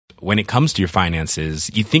when it comes to your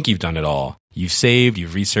finances, you think you've done it all. You've saved,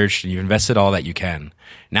 you've researched, and you've invested all that you can.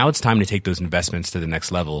 Now it's time to take those investments to the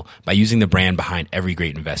next level by using the brand behind every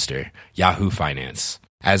great investor, Yahoo Finance.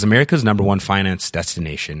 As America's #1 finance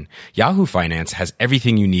destination, Yahoo Finance has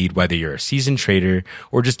everything you need, whether you're a seasoned trader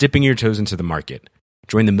or just dipping your toes into the market.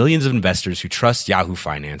 Join the millions of investors who trust Yahoo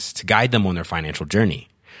Finance to guide them on their financial journey.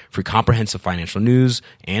 For comprehensive financial news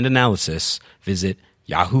and analysis, visit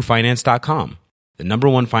yahoofinance.com, the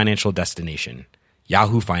 #1 financial destination,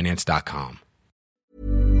 yahoofinance.com.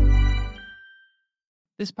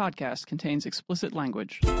 This podcast contains explicit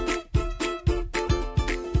language.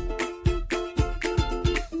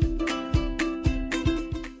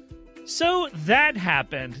 So that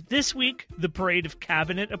happened. This week, the parade of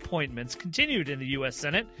cabinet appointments continued in the U.S.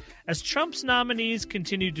 Senate as Trump's nominees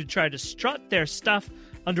continued to try to strut their stuff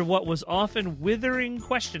under what was often withering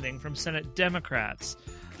questioning from Senate Democrats.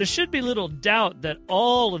 There should be little doubt that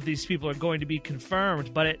all of these people are going to be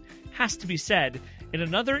confirmed, but it has to be said, in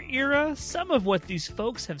another era, some of what these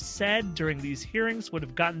folks have said during these hearings would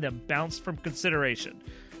have gotten them bounced from consideration.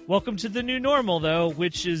 Welcome to the new normal, though,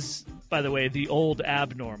 which is, by the way, the old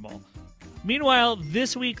abnormal. Meanwhile,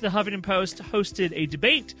 this week, the Huffington Post hosted a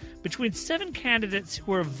debate between 7 candidates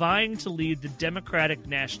who are vying to lead the Democratic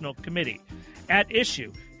National Committee. At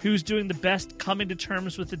issue, who's doing the best coming to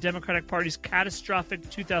terms with the Democratic Party's catastrophic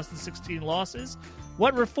 2016 losses,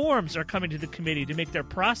 what reforms are coming to the committee to make their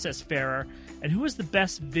process fairer, and who has the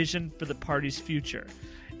best vision for the party's future.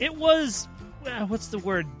 It was, what's the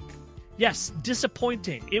word? Yes,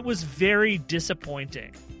 disappointing. It was very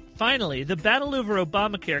disappointing. Finally, the battle over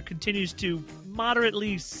Obamacare continues to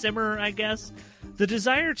moderately simmer, I guess. The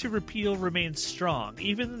desire to repeal remains strong,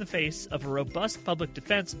 even in the face of a robust public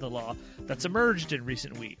defense of the law that's emerged in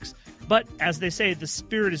recent weeks. But, as they say, the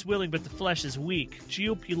spirit is willing but the flesh is weak.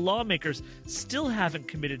 GOP lawmakers still haven't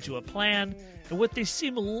committed to a plan, and what they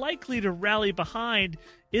seem likely to rally behind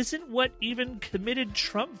isn't what even committed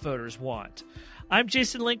Trump voters want. I'm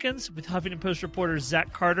Jason Linkins with Huffington Post reporters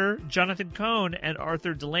Zach Carter, Jonathan Cohn, and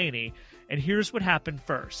Arthur Delaney, and here's what happened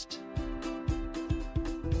first.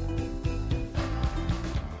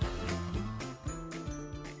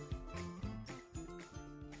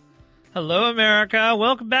 Hello, America.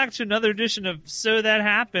 Welcome back to another edition of So That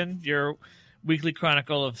Happened, your weekly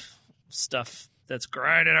chronicle of stuff that's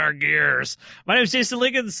grinding our gears. My name is Jason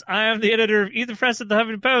Linkins. I am the editor of Eat the Press at the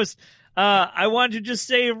Huffington Post. I wanted to just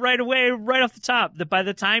say right away, right off the top, that by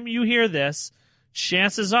the time you hear this,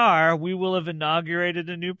 chances are we will have inaugurated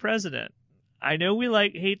a new president. I know we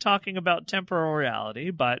hate talking about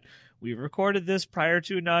temporality, but we recorded this prior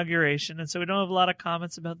to inauguration, and so we don't have a lot of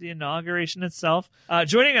comments about the inauguration itself.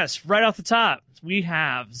 Joining us right off the top, we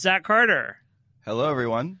have Zach Carter. Hello,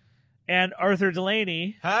 everyone. And Arthur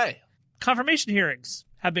Delaney. Hi. Confirmation hearings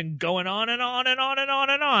have been going on and on and on and on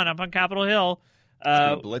and on up on Capitol Hill. It's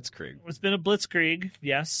been a blitzkrieg. It's been a blitzkrieg,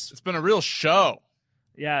 yes. It's been a real show.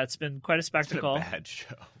 Yeah, it's been quite a spectacle. It's been a bad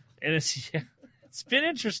show. And it's been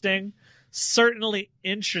interesting. Certainly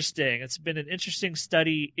interesting. It's been an interesting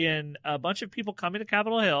study in a bunch of people coming to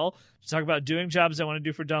Capitol Hill to talk about doing jobs they want to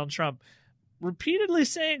do for Donald Trump, repeatedly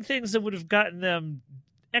saying things that would have gotten them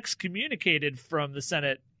excommunicated from the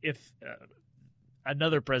Senate if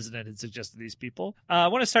another president had suggested these people. I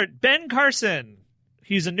want to start. Ben Carson.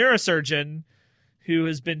 He's a neurosurgeon who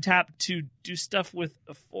has been tapped to do stuff with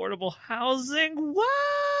affordable housing.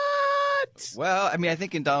 What? Well, I mean, I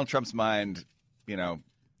think in Donald Trump's mind,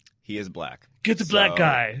 he is black. Get the black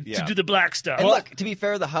guy to do the black stuff. And look, to be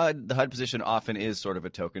fair, the HUD position often is sort of a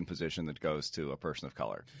token position that goes to a person of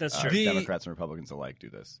color. That's true. Democrats and Republicans alike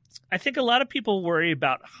do this. I think a lot of people worry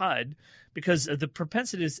about HUD because of the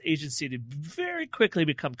propensity of this agency to very quickly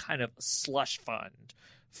become kind of a slush fund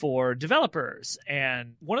for developers.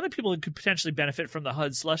 And one of the people who could potentially benefit from the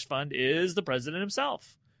HUD slush fund is the president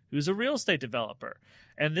himself, who's a real estate developer.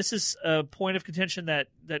 And this is a point of contention that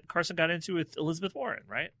Carson got into with Elizabeth Warren,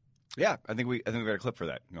 right? Yeah, I think we got a clip for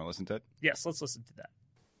that. You want to listen to it? Yes, let's listen to that.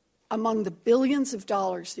 Among the billions of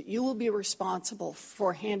dollars that you will be responsible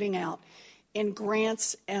for handing out in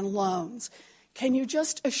grants and loans, can you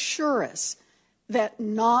just assure us that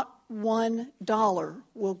not $1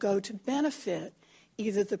 will go to benefit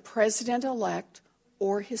either the president-elect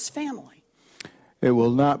or his family? It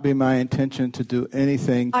will not be my intention to do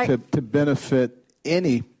anything to benefit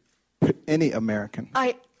any American.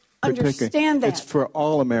 I understand that. It's for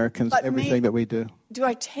all Americans, everything that we do. Do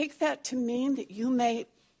I take that to mean that you may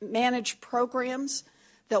manage programs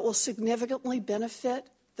that will significantly benefit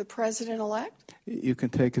the president-elect? You can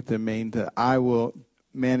take it to mean that I will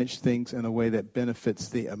manage things in a way that benefits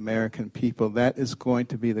the American people. That is going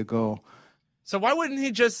to be the goal. So why wouldn't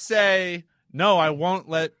he just say, no, I won't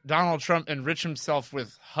let Donald Trump enrich himself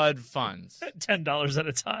with HUD funds? $10 at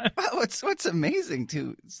a time. Well, what's amazing,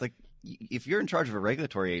 too, it's like if you're in charge of a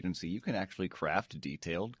regulatory agency, you can actually craft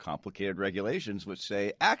detailed, complicated regulations which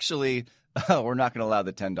say, actually, we're not going to allow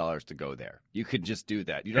the $10 to go there. You could just do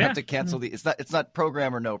that. You don't have to cancel the. It's not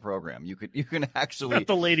program or no program. You can actually Not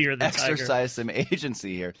the lady or the exercise some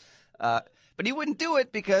agency here. But he wouldn't do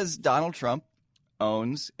it because Donald Trump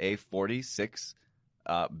owns a 46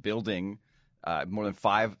 building, more than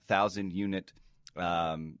 5,000 unit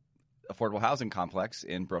affordable housing complex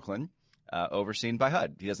in Brooklyn, overseen by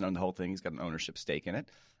HUD. He doesn't own the whole thing. He's got an ownership stake in it.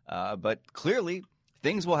 But clearly,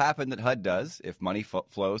 things will happen that HUD does if money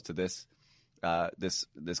flows to this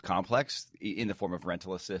complex in the form of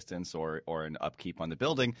rental assistance or an upkeep on the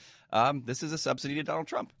building. This is a subsidy to Donald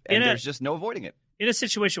Trump, and there's just no avoiding it. In a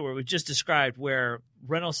situation where we just described where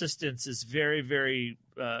rental assistance is very, very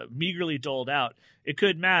meagerly doled out, it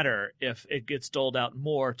could matter if it gets doled out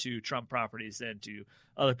more to Trump properties than to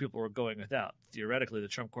other people who are going without. Theoretically, the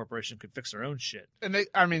Trump Corporation could fix their own shit.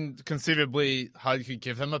 And conceivably, HUD could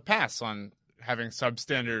give them a pass on having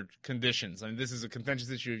substandard conditions. I mean, this is a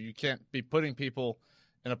contentious issue. You can't be putting people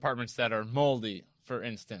in apartments that are moldy, for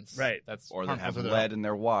instance. Right. Or that have lead in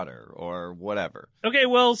their water or whatever. Okay,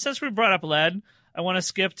 well, since we brought up lead, I want to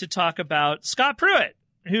skip to talk about Scott Pruitt,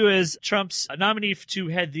 who is Trump's nominee to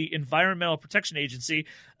head the Environmental Protection Agency,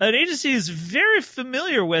 an agency he's very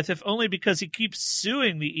familiar with, if only because he keeps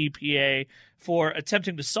suing the EPA for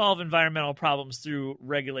attempting to solve environmental problems through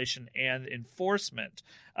regulation and enforcement.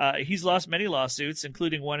 He's lost many lawsuits,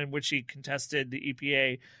 including one in which he contested the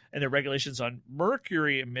EPA and their regulations on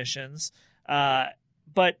mercury emissions.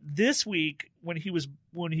 But this week, when he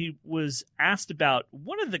was asked about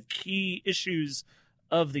one of the key issues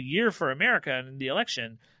of the year for America and the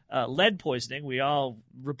election, lead poisoning, we all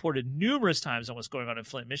reported numerous times on what's going on in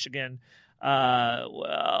Flint, Michigan.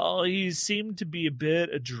 Well, he seemed to be a bit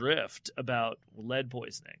adrift about lead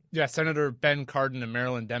poisoning. Yeah, Senator Ben Cardin, a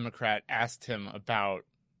Maryland Democrat, asked him about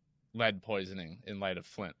lead poisoning in light of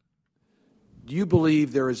Flint. Do you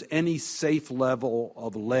believe there is any safe level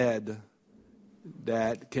of lead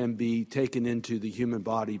that can be taken into the human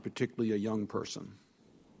body, particularly a young person?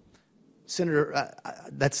 Senator,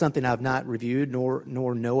 that's something I've not reviewed nor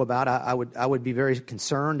know about. I would be very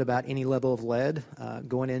concerned about any level of lead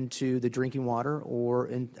going into the drinking water or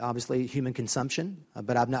in obviously human consumption,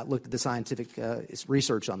 but I've not looked at the scientific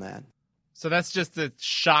research on that. So that's just a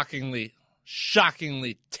shockingly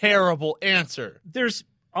terrible answer. There's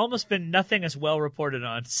almost been nothing as well reported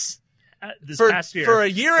on this past year. For a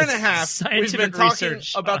year and a half, we've been talking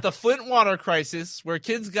about the Flint water crisis, where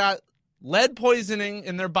kids got lead poisoning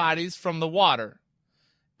in their bodies from the water.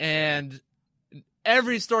 And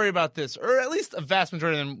every story about this, or at least a vast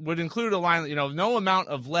majority of them, would include a line that, no amount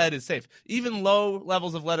of lead is safe. Even low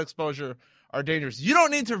levels of lead exposure are dangerous. You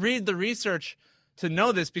don't need to read the research to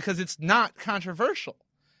know this because it's not controversial.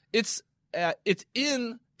 It's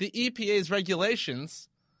in the EPA's regulations.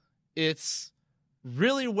 It's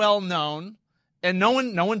really well known, and no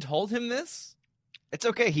one told him this. It's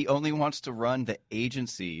okay. He only wants to run the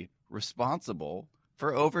agency responsible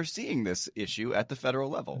for overseeing this issue at the federal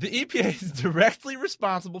level. The EPA is directly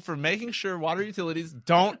responsible for making sure water utilities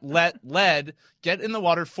don't let lead get in the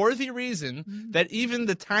water for the reason that even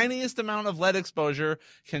the tiniest amount of lead exposure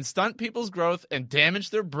can stunt people's growth and damage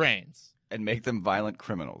their brains and make them violent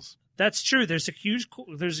criminals. That's true. There's a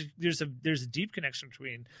deep connection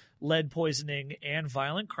between lead poisoning and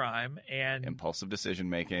violent crime and impulsive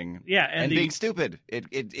decision making. Yeah, and being stupid.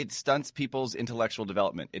 It stunts people's intellectual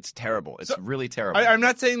development. It's terrible. It's really terrible. I'm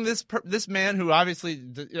not saying this man, who obviously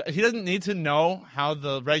he doesn't need to know how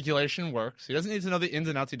the regulation works. He doesn't need to know the ins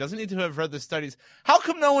and outs. He doesn't need to have read the studies. How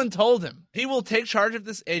come no one told him? He will take charge of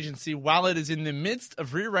this agency while it is in the midst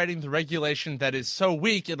of rewriting the regulation that is so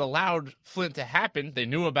weak it allowed Flint to happen. They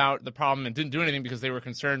knew about the problem and didn't do anything because they were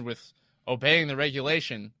concerned with obeying the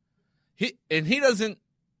regulation. He doesn't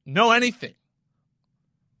know anything.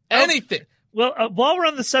 Anything. Well, while we're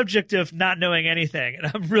on the subject of not knowing anything,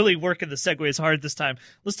 and I'm really working the segues hard this time,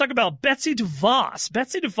 let's talk about Betsy DeVos.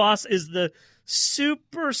 Betsy DeVos is the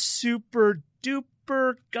super, super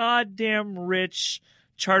duper goddamn rich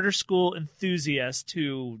charter school enthusiast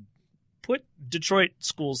who put Detroit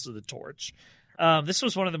schools to the torch. This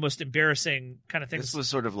was one of the most embarrassing kind of things. This was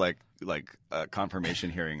sort of like a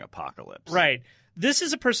confirmation hearing apocalypse. Right. This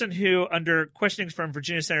is a person who, under questionings from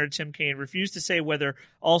Virginia Senator Tim Kaine, refused to say whether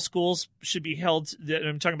all schools should be held,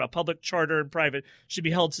 I'm talking about public, charter, and private, should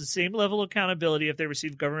be held to the same level of accountability if they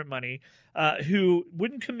receive government money, who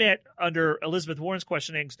wouldn't commit, under Elizabeth Warren's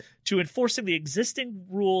questionings, to enforcing the existing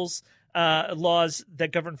rules laws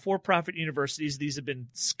that govern for-profit universities. These have been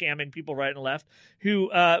scamming people right and left, who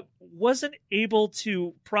wasn't able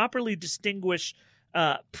to properly distinguish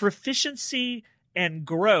proficiency and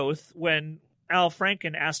growth when Al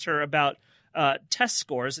Franken asked her about test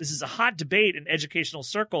scores. This is a hot debate in educational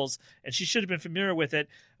circles, and she should have been familiar with it.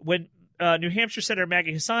 When New Hampshire Senator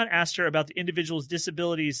Maggie Hassan asked her about the Individuals'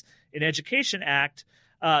 Disabilities in Education Act,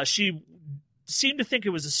 she seemed to think it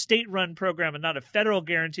was a state-run program and not a federal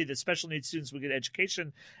guarantee that special needs students would get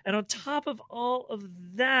education. And on top of all of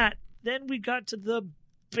that, then we got to the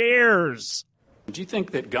bears. Do you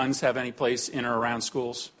think that guns have any place in or around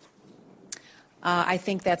schools? I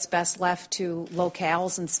think that's best left to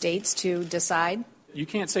locales and states to decide. You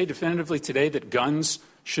can't say definitively today that guns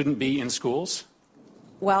shouldn't be in schools?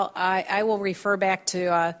 Well, I will refer back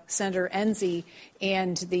to Senator Enzi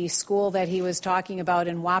and the school that he was talking about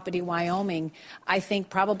in Wapiti, Wyoming. I think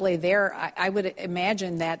probably there, I would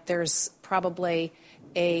imagine that there's probably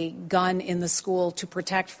a gun in the school to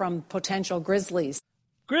protect from potential grizzlies.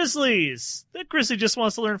 Grizzlies! That grizzly just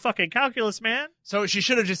wants to learn fucking calculus, man. So she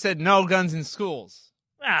should have just said no guns in schools.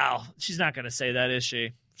 Wow, she's not going to say that, is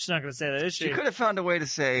she? She's not going to say that, is she? She could have found a way to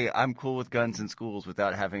say, I'm cool with guns in schools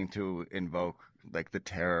without having to invoke, like, the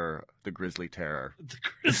grizzly terror. The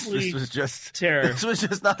grizzly this was just terror. This was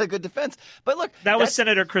just not a good defense. But look, that was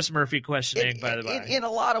Senator Chris Murphy questioning, by the way. In a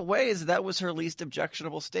lot of ways, that was her least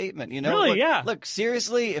objectionable statement. You know, really, look, yeah. Look,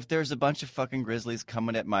 seriously, if there's a bunch of fucking grizzlies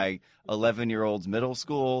coming at my 11-year-old's middle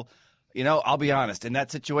school, you know, I'll be honest. In that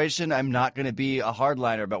situation, I'm not going to be a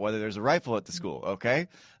hardliner about whether there's a rifle at the school. Okay,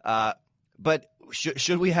 but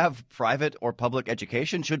should we have private or public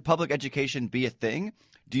education? Should public education be a thing?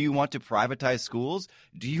 Do you want to privatize schools?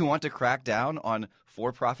 Do you want to crack down on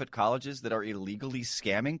for-profit colleges that are illegally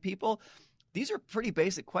scamming people? These are pretty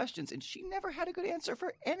basic questions, and she never had a good answer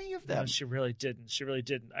for any of them. No, she really didn't. She really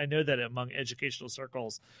didn't. I know that among educational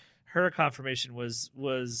circles, her confirmation was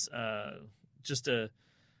just a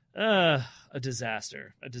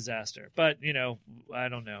disaster. A disaster. But, you know, I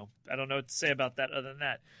don't know. I don't know what to say about that other than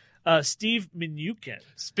that. Steve Mnuchin.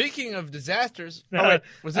 Speaking of disasters,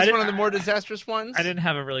 was this one of the more disastrous ones? I didn't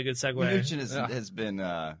have a really good segue. Mnuchin has been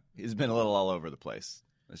he's been a little all over the place.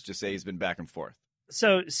 Let's just say he's been back and forth.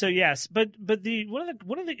 So yes, but the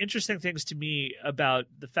one of the interesting things to me about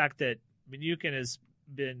the fact that Mnuchin has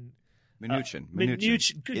been Mnuchin.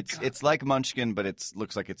 It's like Munchkin, but it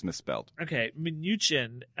looks like it's misspelled. Okay,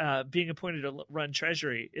 Mnuchin being appointed to run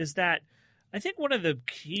Treasury is that. I think one of the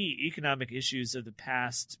key economic issues of the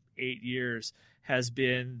past 8 years has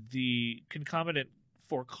been the concomitant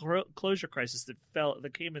foreclosure crisis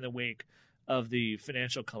that came in the wake of the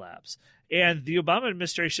financial collapse. And the Obama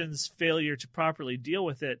administration's failure to properly deal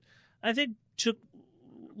with it, I think,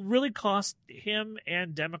 really cost him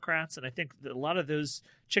and Democrats, and I think that a lot of those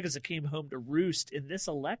chickens that came home to roost in this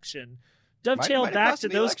election dovetail back to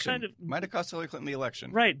those kind of might have cost Hillary Clinton the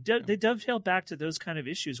election, right? They dovetail back to those kind of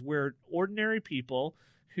issues where ordinary people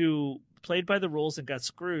who played by the rules and got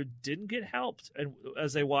screwed didn't get helped, and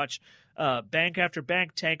as they watch bank after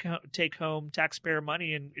bank take home taxpayer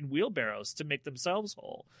money in wheelbarrows to make themselves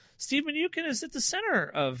whole. Steve Mnuchin is at the center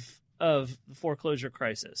of the foreclosure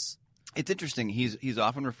crisis. It's interesting. He's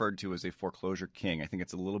often referred to as a foreclosure king. I think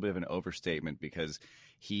it's a little bit of an overstatement because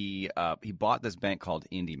he bought this bank called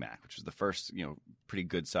IndyMac, which was the first pretty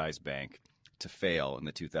good sized bank to fail in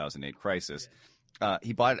the 2008 crisis.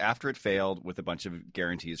 He bought it after it failed with a bunch of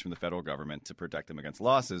guarantees from the federal government to protect them against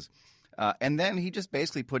losses, and then he just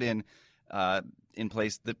basically put in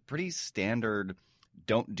place the pretty standard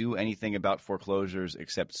don't do anything about foreclosures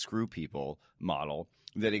except screw people model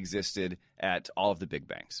that existed at all of the big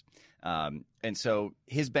banks. And so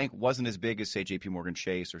his bank wasn't as big as, say, J.P. Morgan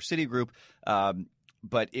Chase or Citigroup,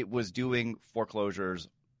 but it was doing foreclosures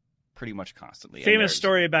pretty much constantly. Famous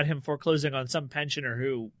story about him foreclosing on some pensioner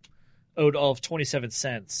who owed all of 27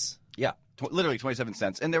 cents. Yeah, literally 27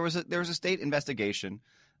 cents. And there was a state investigation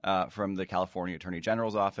from the California Attorney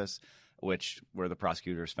General's office, where the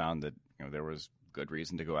prosecutors found that there was good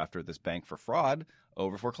reason to go after this bank for fraud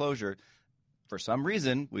over foreclosure. For some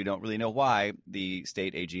reason, we don't really know why, the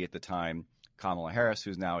state AG at the time, Kamala Harris,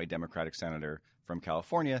 who's now a Democratic senator from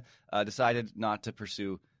California, decided not to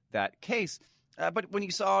pursue that case. But when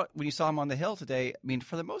you saw him on the Hill today, I mean,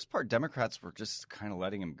 for the most part, Democrats were just kind of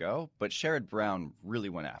letting him go. But Sherrod Brown really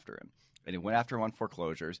went after him, and he went after him on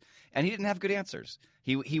foreclosures, and he didn't have good answers.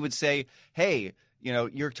 He would say, "Hey,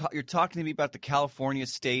 you're talking to me about the California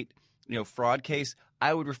state fraud case.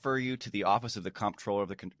 I would refer you to the Office of the Comptroller of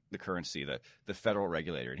the Currency, the federal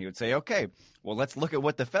regulator." And he would say, "Okay, well, let's look at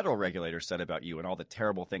what the federal regulator said about you and all the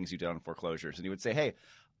terrible things you did on foreclosures." And he would say, "Hey,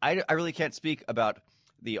 I really can't speak about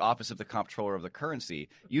the Office of the Comptroller of the Currency,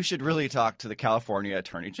 you should really talk to the California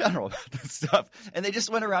Attorney General about this stuff. And they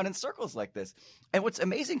just went around in circles like this. And what's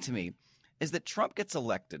amazing to me is that Trump gets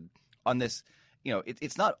elected on this,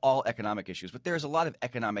 it's not all economic issues, but there's a lot of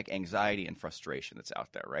economic anxiety and frustration that's out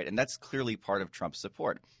there, right? And that's clearly part of Trump's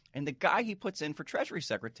support. And the guy he puts in for Treasury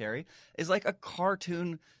Secretary is like a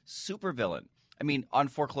cartoon supervillain. I mean, on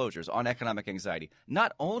foreclosures, on economic anxiety.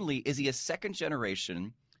 Not only is he a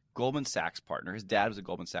second-generation Goldman Sachs partner. His dad was a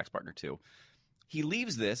Goldman Sachs partner too. He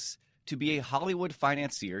leaves this to be a Hollywood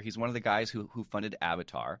financier. He's one of the guys who funded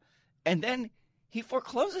Avatar. And then he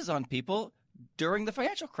forecloses on people during the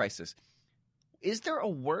financial crisis. Is there a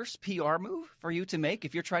worse PR move for you to make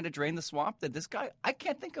if you're trying to drain the swamp than this guy? I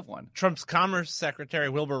can't think of one. Trump's Commerce Secretary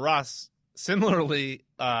Wilbur Ross similarly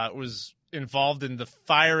was involved in the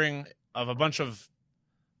firing of a bunch of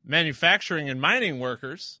manufacturing and mining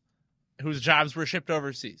workers whose jobs were shipped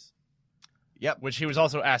overseas. Yep. Which he was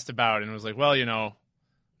also asked about and was like, well,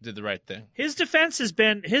 did the right thing. His defense has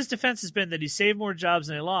been that he saved more jobs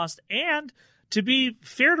than he lost. And to be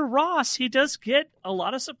fair to Ross, he does get a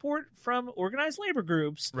lot of support from organized labor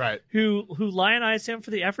groups, right, who lionize him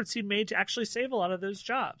for the efforts he made to actually save a lot of those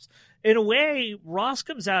jobs. In a way, Ross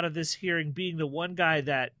comes out of this hearing being the one guy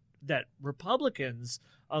that Republicans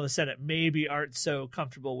on the Senate maybe aren't so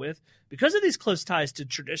comfortable with because of these close ties to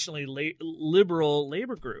traditionally liberal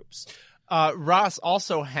labor groups. Ross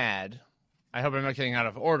also had, I hope I'm not getting out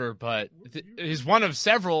of order, but he's one of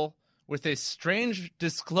several with a strange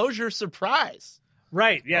disclosure surprise.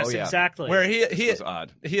 Right, yes, exactly. Where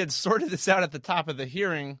he had sorted this out at the top of the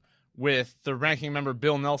hearing with the ranking member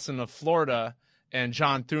Bill Nelson of Florida and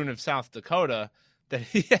John Thune of South Dakota, that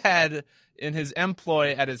he had in his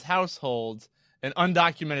employ at his household an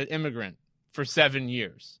undocumented immigrant for 7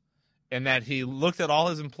 years, and that he looked at all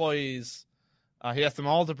his employees. He asked them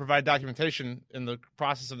all to provide documentation in the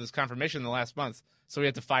process of this confirmation in the last month, so he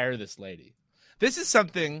had to fire this lady. This is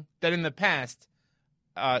something that in the past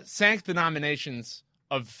sank the nominations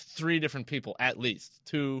of 3 different people, at least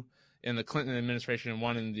 2 in the Clinton administration and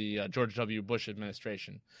 1 in the George W. Bush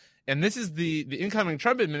administration. And this is the incoming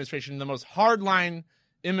Trump administration, the most hardline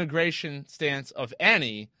immigration stance of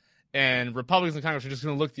any, and Republicans in Congress are just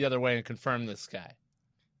going to look the other way and confirm this guy.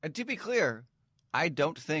 And to be clear, I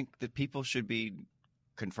don't think that people should be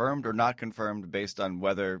confirmed or not confirmed based on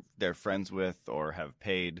whether they're friends with or have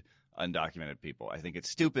paid undocumented people. I think it's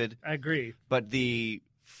stupid. I agree. But the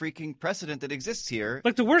freaking precedent that exists here.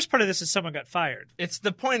 Like, the worst part of this is someone got fired. It's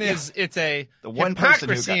the point is it's a the one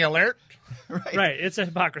hypocrisy alert. Right. It's a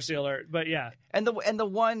hypocrisy alert. But yeah. And the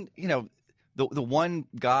one, the one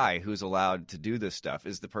guy who's allowed to do this stuff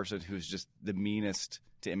is the person who's just the meanest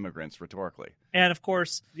to immigrants rhetorically. And of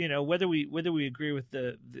course, whether we agree with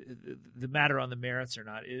the matter on the merits or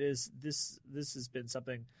not, it is this has been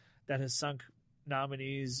something that has sunk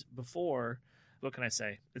nominees before. What can I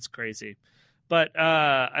say? It's crazy. But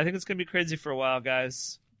I think it's going to be crazy for a while,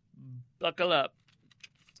 guys. Buckle up.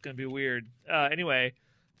 It's going to be weird. Anyway,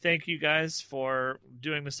 thank you guys for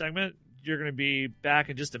doing the segment. You're going to be back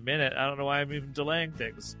in just a minute. I don't know why I'm even delaying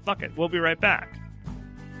things. Fuck it. We'll be right back.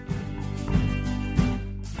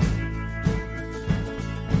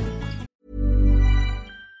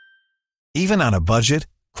 Even on a budget,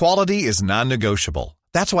 quality is non-negotiable.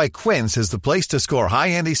 That's why Quince is the place to score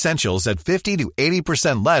high-end essentials at 50 to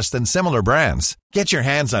 80% less than similar brands. Get your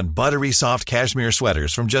hands on buttery soft cashmere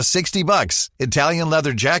sweaters from just $60, Italian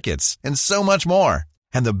leather jackets, and so much more.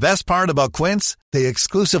 And the best part about Quince, they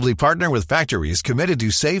exclusively partner with factories committed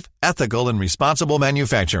to safe, ethical, and responsible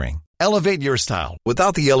manufacturing. Elevate your style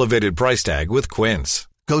without the elevated price tag with Quince.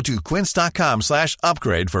 Go to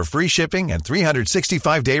quince.com/upgrade for free shipping and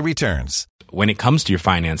 365-day returns. When it comes to your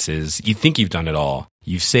finances, you think you've done it all.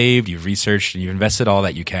 You've saved, you've researched, and you've invested all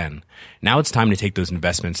that you can. Now it's time to take those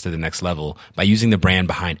investments to the next level by using the brand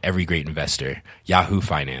behind every great investor, Yahoo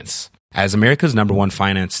Finance. As America's #1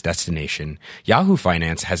 finance destination, Yahoo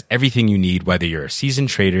Finance has everything you need, whether you're a seasoned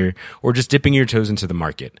trader or just dipping your toes into the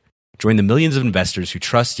market. Join the millions of investors who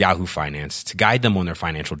trust Yahoo Finance to guide them on their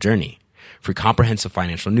financial journey. For comprehensive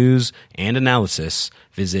financial news and analysis,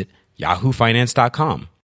 visit yahoofinance.com.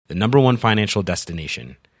 The #1 financial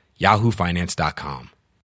destination, yahoofinance.com.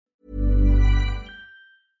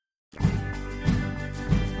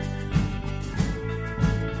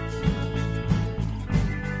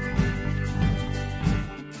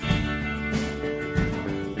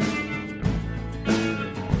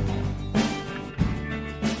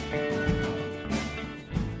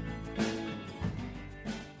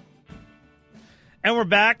 And we're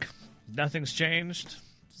back. Nothing's changed.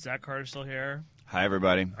 Zach Carter's still here. Hi,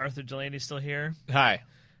 everybody. Arthur Delaney's still here. Hi.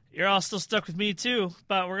 You're all still stuck with me, too,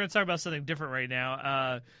 but we're going to talk about something different right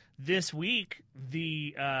now. This week,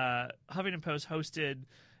 the Huffington Post hosted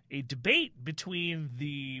a debate between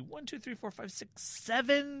the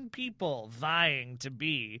 7 people vying to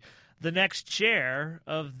be the next chair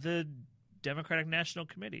of the Democratic National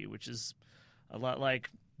Committee, which is a lot like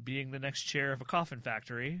being the next chair of a coffin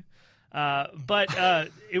factory. But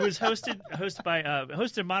it was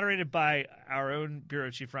hosted and moderated by our own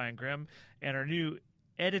bureau chief Ryan Grimm and our new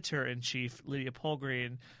editor-in-chief Lydia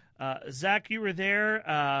Polgreen. Zach, you were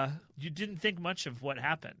there. You didn't think much of what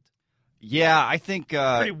happened. Yeah, I think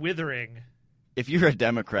pretty withering. If you're a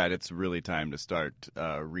Democrat, it's really time to start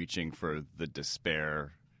reaching for the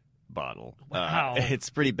despair bottle. Wow.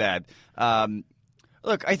 It's pretty bad.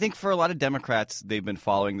 Look, I think for a lot of Democrats, they've been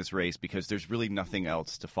following this race because there's really nothing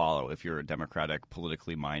else to follow if you're a Democratic,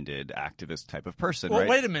 politically minded, activist type of person. Well, right?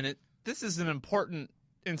 Wait a minute. This is an important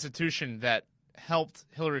institution that helped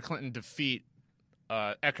Hillary Clinton defeat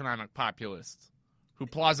economic populists who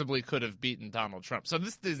plausibly could have beaten Donald Trump. So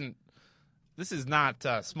this is not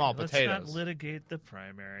small potatoes. Let's not litigate the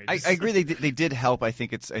primary. I agree. They did help. I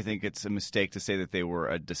think it's a mistake to say that they were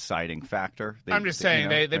a deciding factor. I'm just saying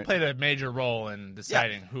they played a major role in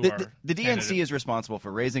deciding who the are DNC candidates. is responsible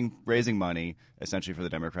for raising money essentially for the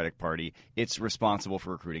Democratic Party. It's responsible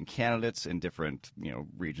for recruiting candidates in different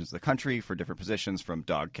regions of the country for different positions, from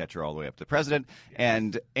dog catcher all the way up to president,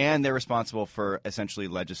 and they're responsible for essentially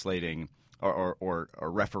legislating or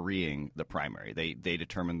refereeing the primary. They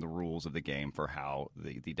determine the rules of the game for how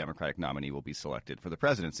the Democratic nominee will be selected for the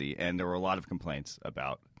presidency. And there were a lot of complaints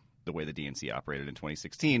about the way the DNC operated in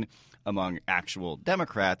 2016 among actual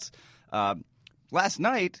Democrats. Last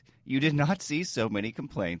night, you did not see so many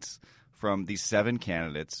complaints from these 7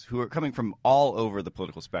 candidates who are coming from all over the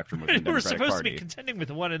political spectrum of the Democratic Party. We're supposed to be contending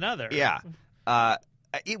with one another. Yeah.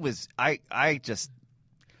 It was – I just –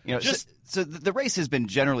 so the race has been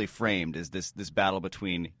generally framed as this battle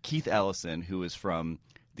between Keith Ellison, who is from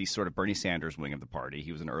the sort of Bernie Sanders wing of the party.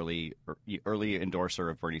 He was an early endorser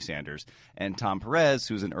of Bernie Sanders, and Tom Perez,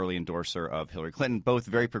 who's an early endorser of Hillary Clinton, both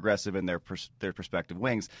very progressive in their respective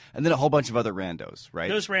wings, and then a whole bunch of other randos, right?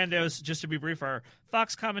 Those randos, just to be brief, are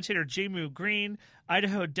Fox commentator Jamu Green,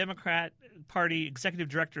 Idaho Democrat Party Executive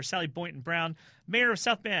Director Sally Boynton Brown, Mayor of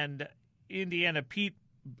South Bend, Indiana Pete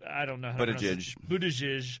I don't know how to pronounce it.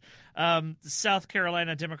 Buttigieg. South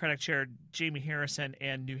Carolina Democratic Chair Jamie Harrison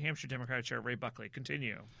and New Hampshire Democratic Chair Ray Buckley.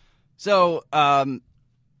 Continue. So,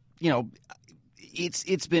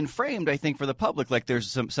 it's been framed, I think, for the public like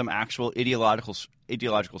there's some actual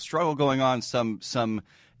ideological struggle going on, some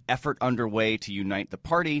effort underway to unite the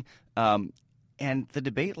party. And the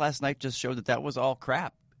debate last night just showed that was all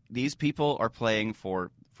crap. These people are playing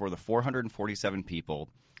for the 447 people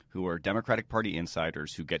who are Democratic Party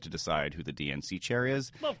insiders who get to decide who the DNC chair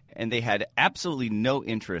is. Well, and they had absolutely no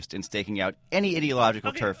interest in staking out any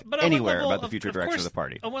ideological turf anywhere about the future direction of the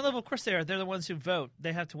party. On one level, of course they are. They're the ones who vote.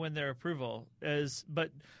 They have to win their approval.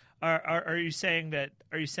 But are you saying that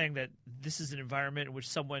this is an environment in which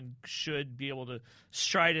someone should be able to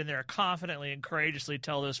stride in there confidently and courageously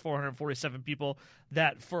tell those 447 people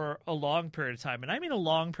that for a long period of time, and I mean a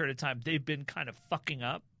long period of time, they've been kind of fucking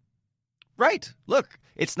up? Right. Look,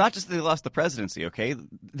 it's not just that they lost the presidency, okay?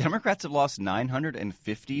 Democrats have lost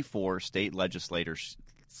 954 state legislature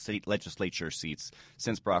seats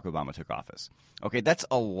since Barack Obama took office. Okay, that's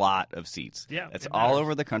a lot of seats. Yeah, that's all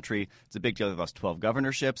over the country. It's a big deal. They've lost 12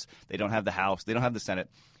 governorships. They don't have the House. They don't have the Senate.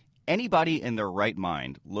 Anybody in their right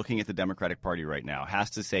mind looking at the Democratic Party right now has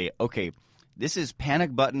to say, okay, this is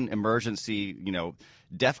panic button emergency,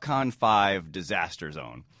 DEFCON 5 disaster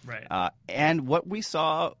zone. Right. And what we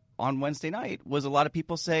saw on Wednesday night was a lot of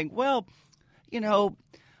people saying, well,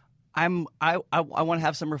 I want to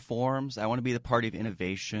have some reforms. I want to be the party of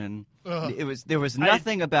innovation. There was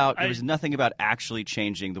nothing about actually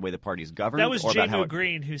changing the way the party's governed. That was Jamu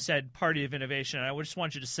Green who said party of innovation. And I just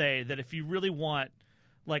want you to say that if you really want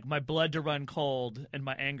like my blood to run cold and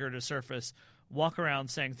my anger to surface, walk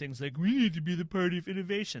around saying things like we need to be the party of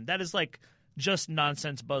innovation. That is like just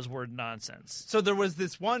nonsense, buzzword nonsense. So there was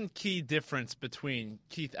this one key difference between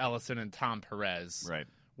Keith Ellison and Tom Perez, right?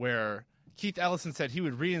 Where Keith Ellison said he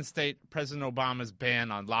would reinstate President Obama's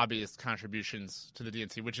ban on lobbyist contributions to the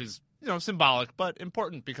DNC, which is, symbolic, but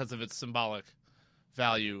important because of its symbolic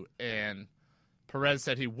value. And Perez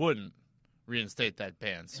said he wouldn't reinstate that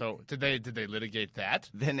ban. So did they litigate that?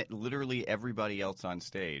 Then literally everybody else on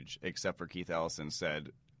stage, except for Keith Ellison, said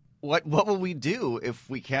what will we do if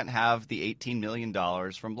we can't have the $18 million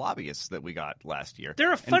from lobbyists that we got last year?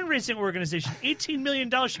 They're a fundraising organization. $18 million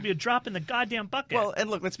should be a drop in the goddamn bucket. Well, and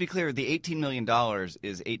look, let's be clear. The $18 million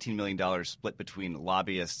is $18 million split between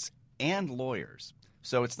lobbyists and lawyers.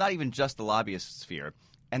 So it's not even just the lobbyist sphere.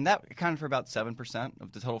 And that accounted for about 7%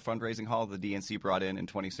 of the total fundraising haul the DNC brought in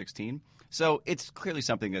 2016. So it's clearly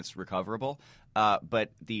something that's recoverable.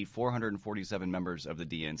 But the 447 members of the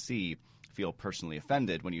DNC feel personally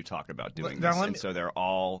offended when you talk about doing this. And so they're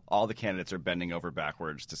all the candidates are bending over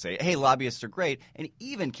backwards to say, hey, lobbyists are great. And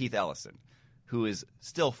even Keith Ellison, who is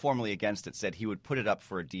still formally against it, said he would put it up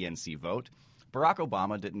for a DNC vote. Barack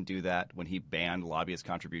Obama didn't do that when he banned lobbyist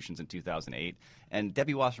contributions in 2008. And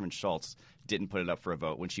Debbie Wasserman Schultz didn't put it up for a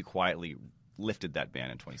vote when she quietly lifted that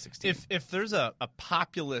ban in 2016. If there's a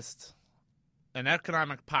populist, an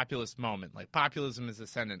economic populist moment, like populism is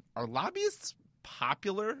ascendant, are lobbyists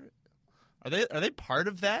popular? Are they part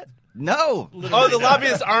of that? No. Literally the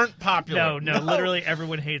lobbyists aren't popular. No. Literally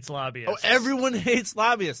everyone hates lobbyists. Oh, everyone hates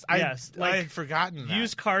lobbyists. Yes. I had forgotten that.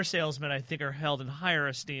 Used car salesmen, I think, are held in higher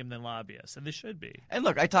esteem than lobbyists, and they should be. And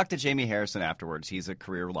look, I talked to Jamie Harrison afterwards. He's a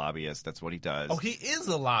career lobbyist. That's what he does. Oh, he is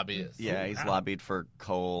a lobbyist. Yeah, he's lobbied for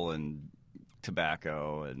coal and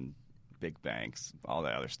tobacco and big banks, all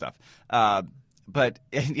that other stuff. But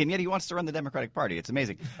and yet he wants to run the Democratic Party. It's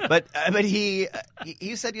amazing. But he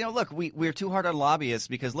said, look, we're too hard on lobbyists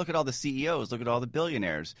because look at all the CEOs, look at all the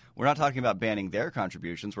billionaires. We're not talking about banning their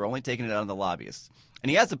contributions. We're only taking it out on the lobbyists. And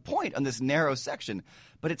he has a point on this narrow section,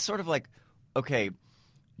 but it's sort of like, okay,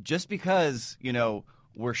 just because,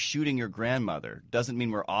 we're shooting your grandmother doesn't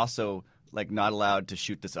mean we're also not allowed to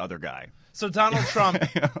shoot this other guy. So Donald Trump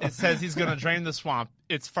it says he's going to drain the swamp.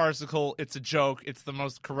 It's farcical. It's a joke. It's the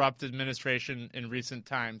most corrupt administration in recent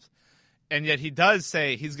times. And yet he does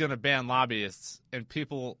say he's going to ban lobbyists, and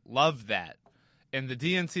people love that. And the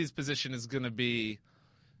DNC's position is going to be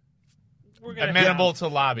amenable to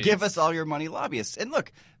lobbyists. Give us all your money, lobbyists. And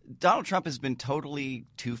look, Donald Trump has been totally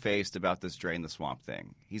two-faced about this drain the swamp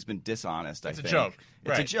thing. He's been dishonest, I think. It's a joke.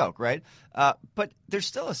 It's a joke, right? But there's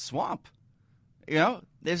still a swamp.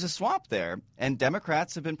 There's a swamp there, and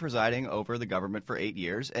Democrats have been presiding over the government for 8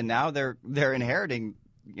 years, and now they're inheriting,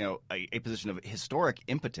 a position of historic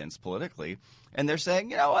impotence politically, and they're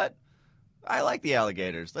saying, you know what, I like the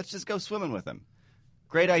alligators. Let's just go swimming with them.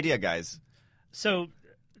 Great idea, guys. So,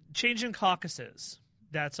 changing caucuses.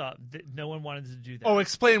 That's all. No one wanted to do that. Oh,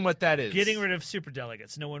 explain what that is. Getting rid of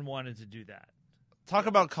superdelegates. No one wanted to do that. Talk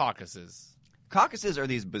about caucuses. Caucuses are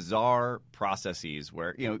these bizarre processes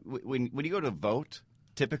where, when you go to vote,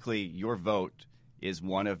 typically your vote is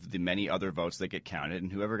one of the many other votes that get counted,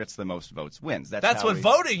 and whoever gets the most votes wins. That's what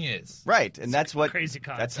voting is. Right, and that's what crazy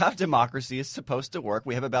concept. That's how democracy is supposed to work.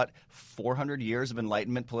 We have about 400 years of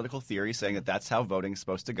Enlightenment political theory saying that that's how voting is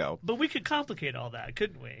supposed to go. But we could complicate all that,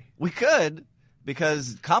 couldn't we? We could.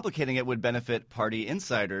 Because complicating it would benefit party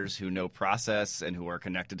insiders who know process and who are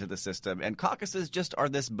connected to the system. And caucuses just are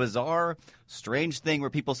this bizarre, strange thing where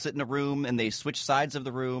people sit in a room and they switch sides of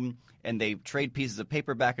the room and they trade pieces of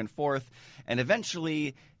paper back and forth. And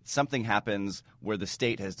eventually something happens where the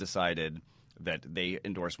state has decided that they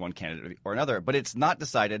endorse one candidate or another. But it's not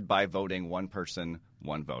decided by voting one person,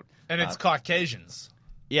 one vote. And it's Caucasians.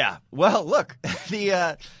 Yeah. Well, look,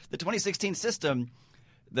 the 2016 system –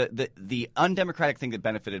 The undemocratic thing that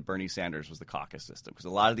benefited Bernie Sanders was the caucus system, because a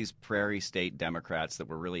lot of these prairie state Democrats that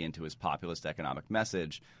were really into his populist economic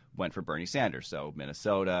message went for Bernie Sanders. So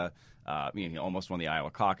Minnesota, he almost won the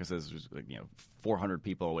Iowa caucuses. Was 400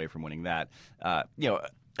 people away from winning that.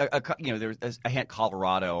 There's a hint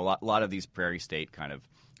Colorado. A lot of these prairie state kind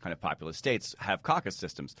of populist states have caucus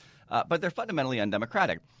systems, but they're fundamentally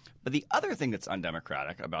undemocratic. But the other thing that's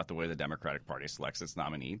undemocratic about the way the Democratic Party selects its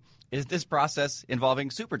nominee is this process involving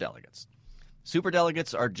superdelegates.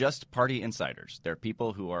 Superdelegates are just party insiders. They're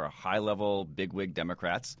people who are high-level, bigwig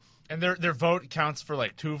Democrats. And their vote counts for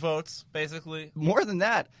 2 votes, basically? More than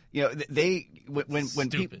that.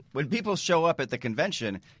 When people show up at the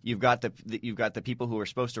convention, you've got the people who are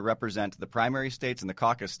supposed to represent the primary states and the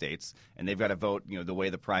caucus states, and they've got to vote the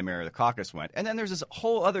way the primary or the caucus went. And then there's this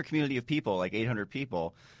whole other community of people, like 800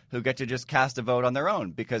 people, who get to just cast a vote on their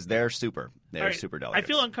own because they're super delegates. I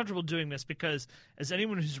feel uncomfortable doing this because, as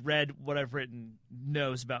anyone who's read what I've written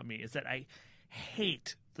knows about me, is that I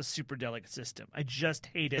hate the superdelegate system. I just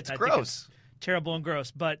hate it. It's gross. Think it's terrible and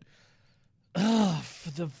gross. But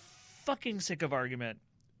for the fucking sake of argument,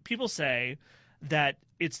 people say that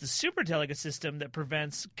it's the superdelegate system that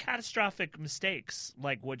prevents catastrophic mistakes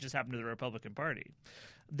like what just happened to the Republican Party.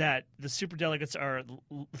 That the superdelegates are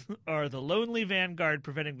the lonely vanguard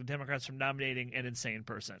preventing the Democrats from nominating an insane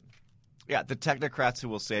person. Yeah, the technocrats who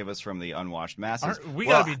will save us from the unwashed masses. We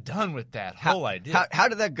got to be done with that whole idea. How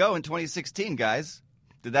did that go in 2016, guys?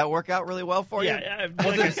 Did that work out really well for you? Yeah,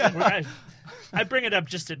 I bring it up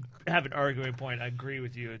just to have an arguing point. I agree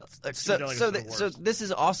with you. So this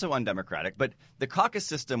is also undemocratic, but the caucus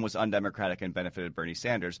system was undemocratic and benefited Bernie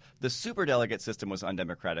Sanders. The superdelegate system was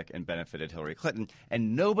undemocratic and benefited Hillary Clinton.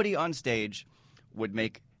 And nobody on stage would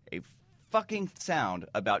make a fucking sound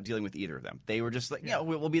about dealing with either of them. They were just like,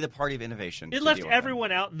 we'll be the party of innovation. It left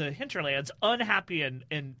everyone out in the hinterlands unhappy and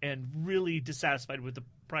really dissatisfied with the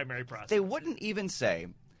primary process. They wouldn't even say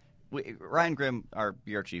Ryan Grimm, our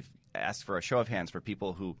bureau chief, asked for a show of hands for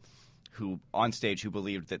people who on stage who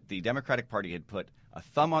believed that the Democratic Party had put a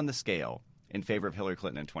thumb on the scale in favor of Hillary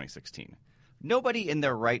Clinton in 2016. Nobody in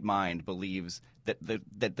their right mind believes that the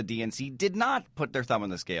DNC did not put their thumb on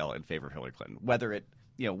the scale in favor of Hillary Clinton, whether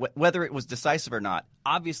it was decisive or not.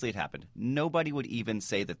 Obviously, it happened. Nobody would even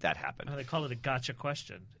say that happened. They call it a gotcha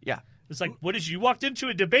question. Yeah. It's like, what is you walked into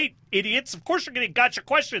a debate, idiots? Of course you're getting gotcha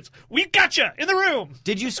questions. We gotcha in the room.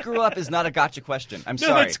 Did you screw up is not a gotcha question. I'm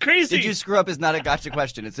sorry. No, that's crazy. Did you screw up is not a gotcha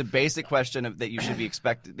question. It's a basic question that you should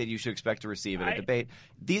expect to receive in a debate.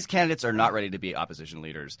 These candidates are not ready to be opposition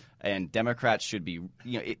leaders, and Democrats should be.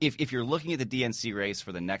 If you're looking at the DNC race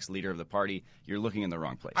for the next leader of the party, you're looking in the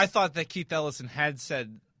wrong place. I thought that Keith Ellison had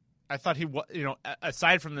said. I thought he,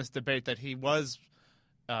 aside from this debate, that he was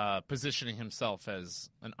positioning himself as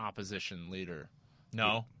an opposition leader.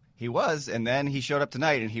 No? He was, and then he showed up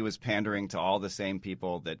tonight, and he was pandering to all the same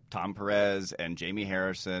people that Tom Perez and Jamie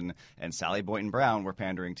Harrison and Sally Boynton Brown were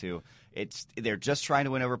pandering to. They're just trying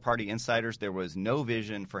to win over party insiders. There was no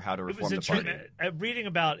vision for how to reform the party. Reading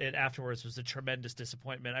about it afterwards was a tremendous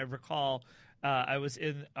disappointment. I recall I was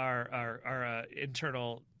in our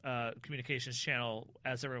internal communications channel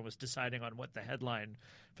as everyone was deciding on what the headline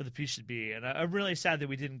for the piece should be, and I'm really sad that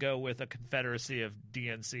we didn't go with a confederacy of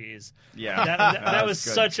DNCs. Yeah, that was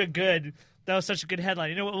such a good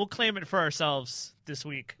headline. You know what? We'll claim it for ourselves this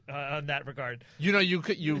week on that regard.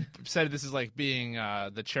 You said this is like being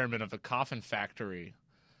the chairman of a coffin factory.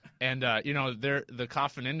 And, the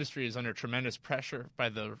coffin industry is under tremendous pressure by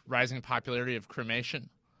the rising popularity of cremation.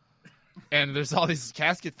 And there's all these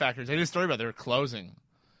casket factories. I did a story about they're closing.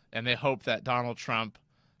 And they hope that Donald Trump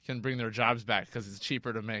can bring their jobs back because it's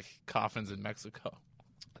cheaper to make coffins in Mexico.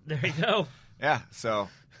 There you go. Yeah, so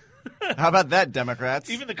how about that, Democrats?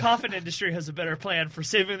 Even the coffin industry has a better plan for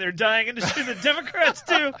saving their dying industry than Democrats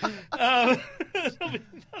do. There'll be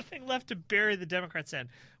nothing left to bury the Democrats in.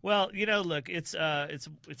 Well, look, it's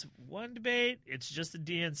one debate. It's just the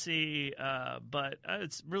DNC, but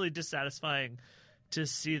it's really dissatisfying to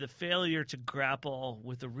see the failure to grapple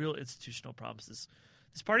with the real institutional problems this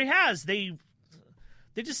party has. They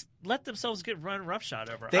just let themselves get run roughshod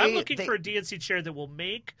over. I'm looking for a DNC chair that will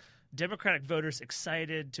make Democratic voters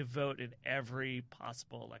excited to vote in every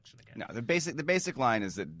possible election again. No, the basic line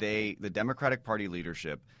is that the Democratic Party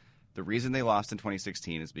leadership, the reason they lost in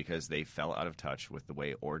 2016 is because they fell out of touch with the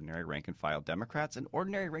way ordinary rank-and-file Democrats and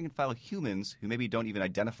ordinary rank-and-file humans who maybe don't even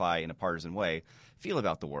identify in a partisan way feel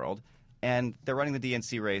about the world. And they're running the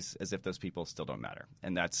DNC race as if those people still don't matter,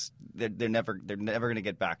 and they're never going to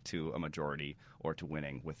get back to a majority or to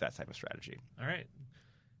winning with that type of strategy. All right,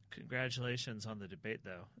 congratulations on the debate,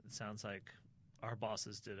 though. It sounds like our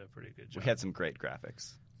bosses did a pretty good job. We had some great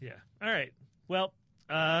graphics. Yeah. All right. Well,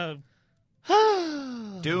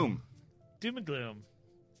 doom and gloom.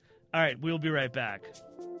 All right, we'll be right back.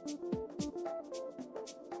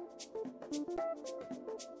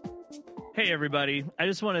 Hey, everybody. I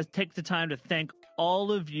just want to take the time to thank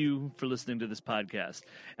all of you for listening to this podcast.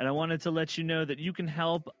 And I wanted to let you know that you can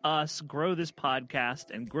help us grow this podcast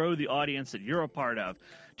and grow the audience that you're a part of.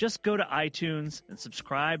 Just go to iTunes and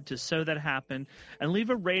subscribe to So That Happened and leave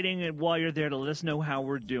a rating while you're there to let us know how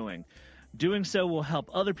we're doing. Doing so will help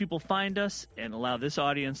other people find us and allow this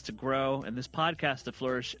audience to grow and this podcast to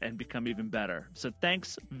flourish and become even better. So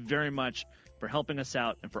thanks very much for helping us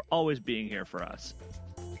out and for always being here for us.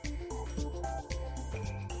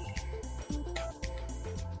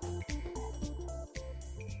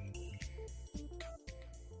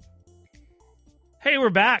 Hey,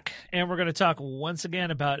 we're back, and we're going to talk once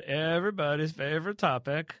again about everybody's favorite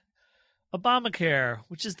topic, Obamacare,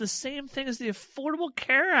 which is the same thing as the Affordable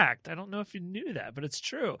Care Act. I don't know if you knew that, but it's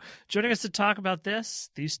true. Joining us to talk about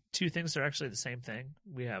this, these two things are actually the same thing.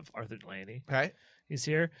 We have Arthur Delaney. Right. He's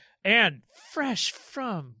here. And fresh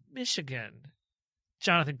from Michigan,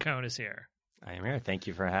 Jonathan Cohn is here. I am here. Thank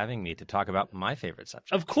you for having me to talk about my favorite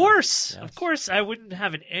subject. Of course. Yes. Of course. I wouldn't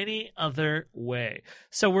have it any other way.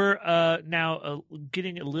 So we're now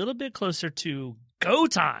getting a little bit closer to go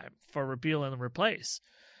time for repeal and replace.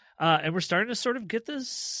 And we're starting to sort of get this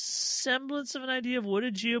semblance of an idea of what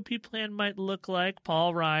a GOP plan might look like.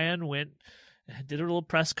 Paul Ryan did a little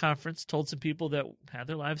press conference, told some people that had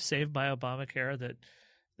their lives saved by Obamacare that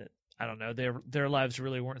I don't know, their lives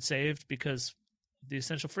really weren't saved because of the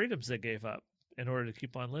essential freedoms they gave up in order to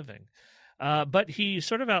keep on living. But he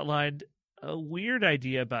sort of outlined a weird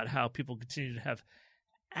idea about how people continue to have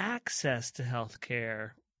access to health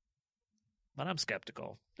care. But I'm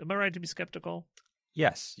skeptical. Am I right to be skeptical?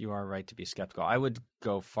 Yes, you are right to be skeptical. I would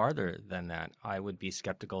go farther than that. I would be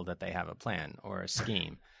skeptical that they have a plan or a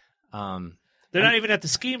scheme. They're not even at the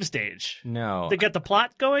scheme stage. No. They get the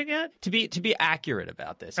plot going yet? To be accurate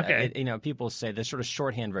about this, okay. People say the sort of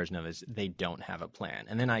shorthand version of it is they don't have a plan.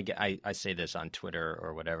 And then I say this on Twitter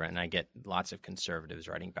or whatever, and I get lots of conservatives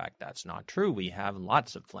writing back, that's not true. We have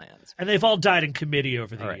lots of plans. And they've all died in committee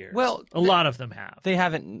over the years. Well, a lot of them have. They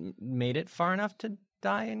haven't made it far enough to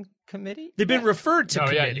die in committee? They've been referred to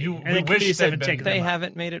committee. And the committees haven't taken They them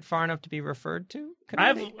haven't made it far enough to be referred to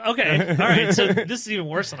committee? Okay. All right. So this is even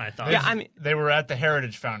worse than I thought. Yeah, they were at the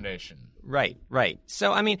Heritage Foundation. Right.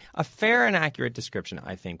 So, a fair and accurate description,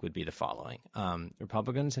 I think, would be the following.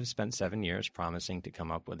 Republicans have spent 7 years promising to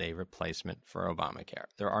come up with a replacement for Obamacare.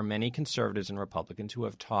 There are many conservatives and Republicans who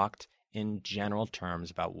have talked in general terms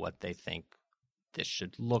about what they think this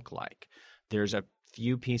should look like. There's a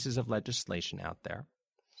few pieces of legislation out there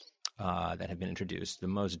that have been introduced. The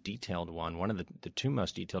most detailed one of the two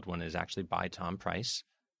most detailed one is actually by Tom Price,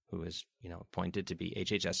 who is appointed to be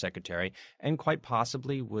HHS secretary and quite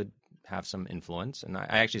possibly would have some influence. And I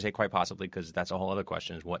actually say quite possibly because that's a whole other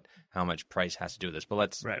question is how much Price has to do with this. But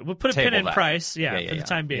let's we'll put a pin in Price, for the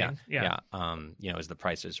time being. Yeah. Is the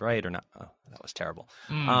Price is right or not? Oh, that was terrible.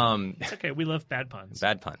 It's okay. We love bad puns.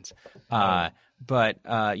 But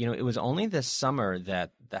it was only this summer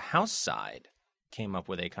that the House side came up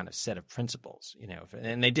with a kind of set of principles,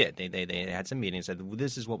 and they did. They had some meetings and said,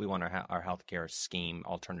 this is what we want our healthcare scheme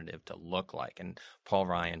alternative to look like. And Paul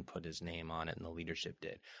Ryan put his name on it and the leadership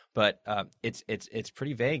did. But it's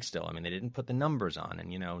pretty vague still. They didn't put the numbers on,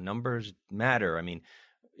 and, numbers matter.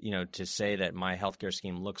 To say that my healthcare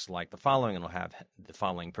scheme looks like the following and will have the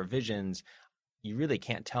following provisions, you really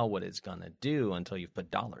can't tell what it's going to do until you've put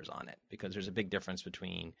dollars on it, because there's a big difference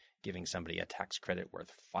between giving somebody a tax credit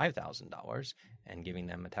worth $5,000 and giving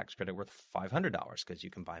them a tax credit worth $500 because you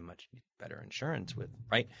can buy much better insurance with,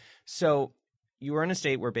 right? So you are in a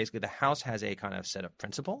state where basically the House has a kind of set of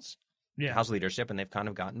principles, House leadership, and they've kind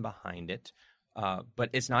of gotten behind it, but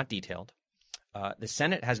it's not detailed. The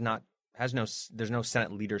Senate there's no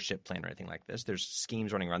Senate leadership plan or anything like this. There's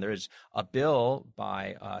schemes running around. There is a bill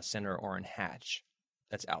by Senator Orrin Hatch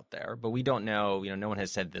that's out there, but we don't know. No one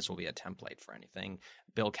has said this will be a template for anything.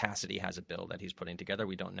 Bill Cassidy has a bill that he's putting together.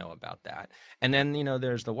 We don't know about that. And then,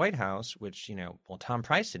 there's the White House, which, Tom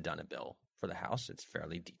Price had done a bill for the House. It's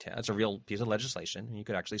fairly detailed. It's a real piece of legislation, and you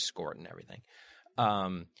could actually score it and everything.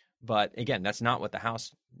 But again, that's not what the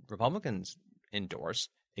House Republicans endorse.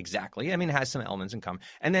 Exactly. It has some elements in common.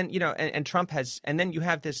 And then, and Trump has – and then you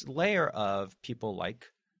have this layer of people like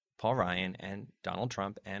Paul Ryan and Donald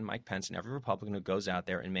Trump and Mike Pence and every Republican who goes out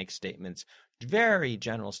there and makes statements, very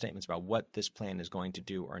general statements about what this plan is going to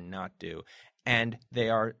do or not do. And they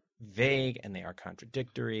are vague and they are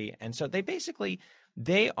contradictory. And so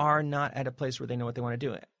they are not at a place where they know what they want to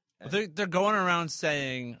do. They're going around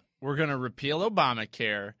saying we're going to repeal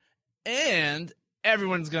Obamacare and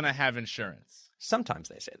everyone's going to have insurance. Sometimes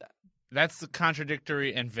they say that. That's the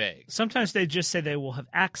contradictory and vague. Sometimes they just say they will have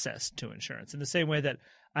access to insurance in the same way that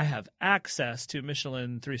I have access to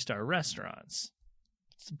Michelin 3-star restaurants.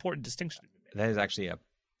 It's an important distinction. That is actually a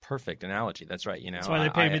perfect analogy. That's right. That's why they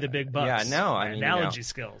pay me the big bucks. Yeah, no, analogy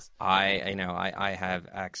skills. I have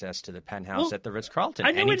access to the penthouse at the Ritz-Carlton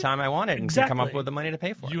anytime I want it and can come up with the money to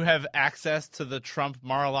pay for it. You have access to the Trump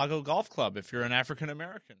Mar-a-Lago Golf Club if you're an African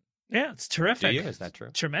American. Yeah, it's terrific. Do you? Is that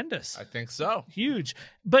true? Tremendous. I think so. Huge.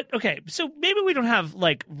 But, okay, so maybe we don't have,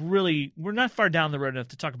 we're not far down the road enough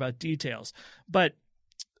to talk about details. But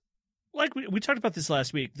like we talked about this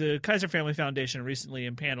last week, the Kaiser Family Foundation recently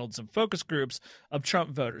impaneled some focus groups of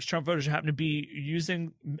Trump voters. Trump voters who happen to be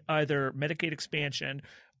using either Medicaid expansion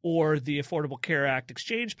or the Affordable Care Act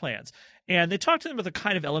exchange plans. And they talked to them about the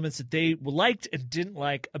kind of elements that they liked and didn't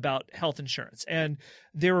like about health insurance. And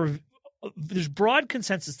there's broad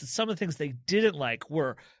consensus that some of the things they didn't like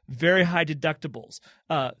were very high deductibles,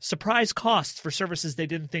 surprise costs for services they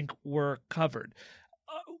didn't think were covered.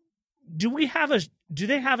 Do they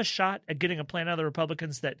have a shot at getting a plan out of the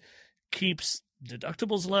Republicans that keeps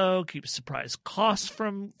deductibles low, keeps surprise costs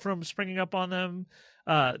from springing up on them,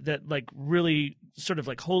 that really sort of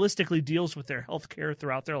holistically deals with their health care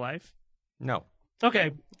throughout their life? No.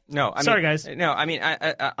 Okay. No, sorry, guys. No, I mean,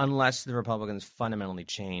 unless the Republicans fundamentally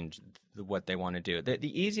change what they want to do.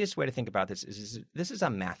 The easiest way to think about this is a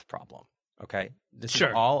math problem, okay? This is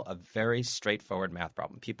all a very straightforward math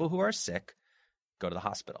problem. People who are sick go to the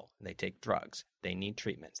hospital. They take drugs. They need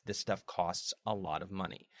treatments. This stuff costs a lot of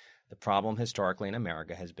money. The problem historically in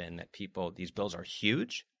America has been that these bills are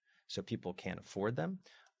huge, so people can't afford them.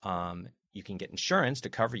 You can get insurance to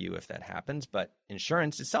cover you if that happens, but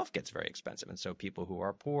insurance itself gets very expensive, and so people who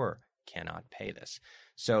are poor cannot pay this.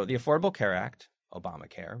 So the Affordable Care Act,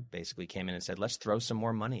 Obamacare, basically came in and said, let's throw some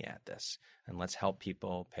more money at this, and let's help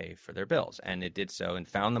people pay for their bills. And it did so and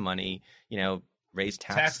found the money, raised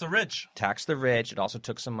tax the rich. Tax the rich. It also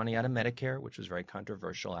took some money out of Medicare, which was very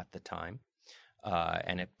controversial at the time.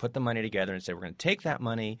 And it put the money together and said, we're going to take that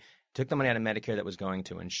money, took the money out of Medicare that was going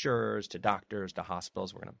to insurers, to doctors, to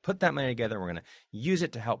hospitals. We're going to put that money together. We're going to use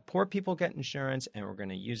it to help poor people get insurance, and we're going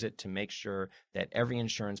to use it to make sure that every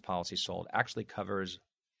insurance policy sold actually covers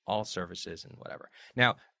all services and whatever.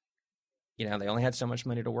 Now, they only had so much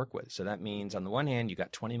money to work with. So that means on the one hand, you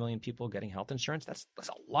got 20 million people getting health insurance. That's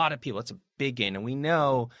a lot of people. That's a big gain. And we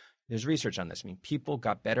know there's research on this. I mean, people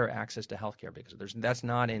got better access to healthcare because that's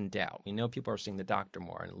not in doubt. We know people are seeing the doctor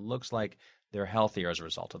more, and it looks like they're healthier as a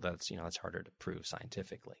result of that. It's harder to prove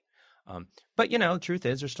scientifically. But the truth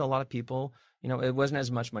is there's still a lot of people, it wasn't as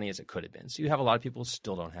much money as it could have been. So you have a lot of people who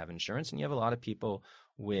still don't have insurance, and you have a lot of people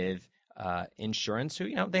with insurance who,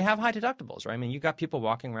 they have high deductibles, right? I mean, you got people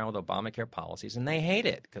walking around with Obamacare policies, and they hate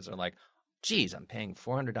it because they're like, geez, I'm paying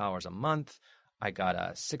 $400 a month. I got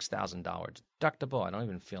a $6,000 deductible. I don't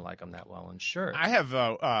even feel like I'm that well insured. I have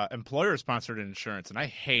employer-sponsored insurance, and I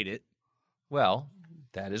hate it. Well,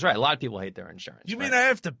 that is right. A lot of people hate their insurance. You mean I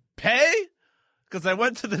have to pay because I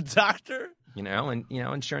went to the doctor?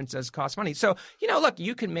 Insurance does cost money. So, look,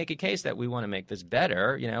 you can make a case that we want to make this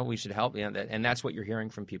better. We should help. And that's what you're hearing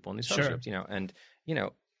from people in these social groups.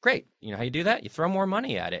 Great. How you do that? You throw more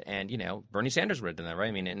money at it. And, Bernie Sanders would have done that, right?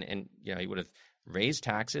 I mean, and he would have raised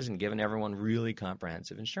taxes and given everyone really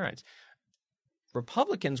comprehensive insurance.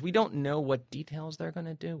 Republicans, we don't know what details they're going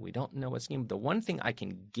to do. We don't know what's new. The one thing I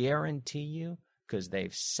can guarantee you, because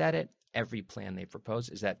they've said it, every plan they propose,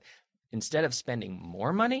 is that instead of spending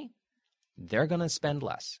more money, they're going to spend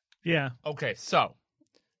less. Yeah. Okay, so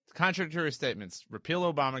contradictory statements.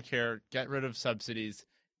 Repeal Obamacare, get rid of subsidies,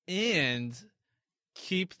 and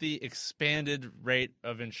keep the expanded rate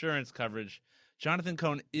of insurance coverage. Jonathan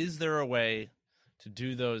Cohn, is there a way to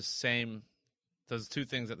do those two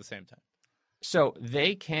things at the same time? So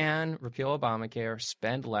they can repeal Obamacare,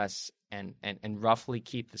 spend less, and roughly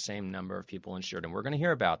keep the same number of people insured. And we're going to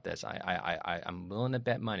hear about this. I'm willing to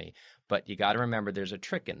bet money. But you got to remember there's a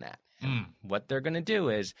trick in that. What they're going to do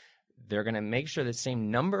is they're going to make sure the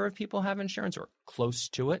same number of people have insurance or close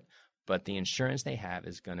to it, but the insurance they have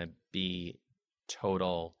is going to be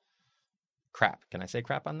total crap. Can I say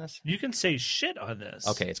crap on this? You can say shit on this.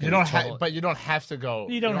 Okay, it's but you don't have to go.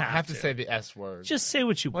 You don't have to say the S word. Just say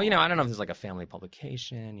what you want. Well, I don't know if there's like a family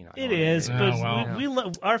publication. It is,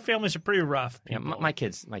 but our families are pretty rough. Yeah, my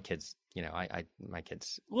kids. My kids.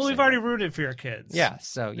 Well, we've already ruined it for your kids. Yeah,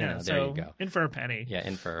 so there you go. In for a penny. Yeah,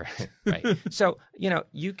 in for right. So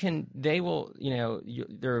you can. They will.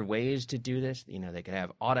 There are ways to do this. They could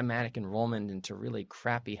have automatic enrollment into really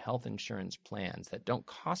crappy health insurance plans that don't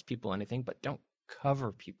cost people anything, but don't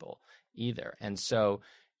cover people either. And so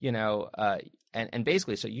and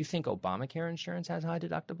basically, so you think Obamacare insurance has high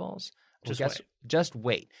deductibles? Just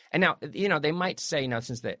wait. And now, they might say,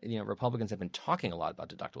 since the Republicans have been talking a lot about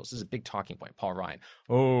deductibles, this is a big talking point. Paul Ryan,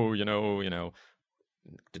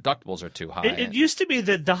 deductibles are too high. It used to be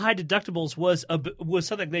that the high deductibles was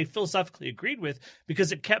something they philosophically agreed with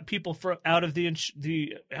because it kept people out of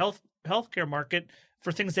the healthcare market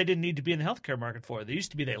for things they didn't need to be in the healthcare market for. They used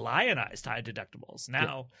to be they lionized high deductibles.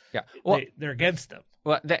 Now, they're against them.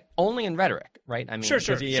 Well, only in rhetoric, right? I mean, sure.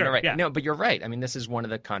 Right. Yeah. No, but you're right. I mean, this is one of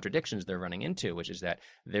the contradictions they're running into, which is that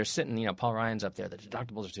they're sitting. Paul Ryan's up there. The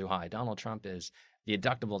deductibles are too high. Donald Trump is. The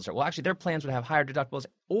deductibles are, well, actually, their plans would have higher deductibles,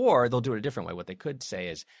 or they'll do it a different way. What they could say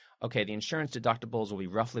is, okay, the insurance deductibles will be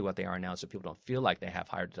roughly what they are now, so people don't feel like they have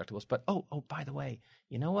higher deductibles. But, by the way,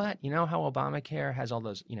 you know what? You know how Obamacare has all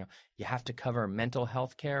those, you have to cover mental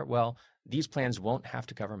health care? Well, these plans won't have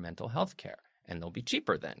to cover mental health care, and they'll be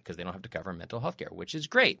cheaper then because they don't have to cover mental health care, which is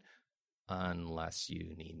great, unless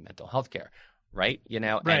you need mental health care. Right?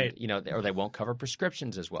 Right. And, or they won't cover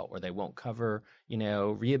prescriptions as well, or they won't cover,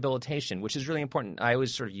 rehabilitation, which is really important. I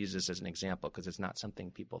always sort of use this as an example because it's not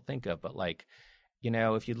something people think of, but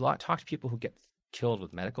if you talk to people who get killed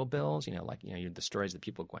with medical bills, the stories that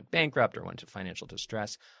people went bankrupt or went into financial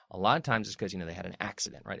distress, a lot of times it's because, they had an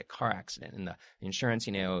accident, right? A car accident. And the insurance,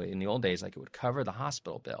 in the old days, it would cover the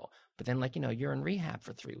hospital bill. But then, you're in rehab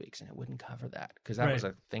for 3 weeks and it wouldn't cover that because that was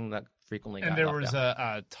a thing that frequently got And there left was out.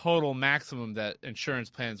 a total maximum that insurance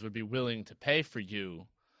plans would be willing to pay for you.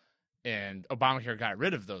 And Obamacare got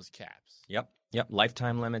rid of those caps. Yep.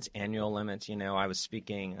 Lifetime limits, annual limits. I got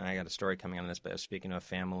a story coming on this, but I was speaking to a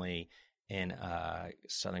family in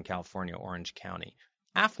Southern California, Orange County.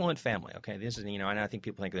 Affluent family, okay? This is, and I think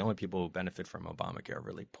people think the only people who benefit from Obamacare are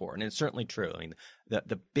really poor. And it's certainly true. I mean,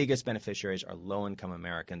 the biggest beneficiaries are low-income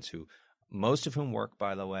Americans who, most of whom work,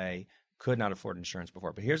 by the way, could not afford insurance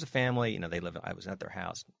before. But here's a family, I was at their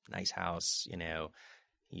house, nice house,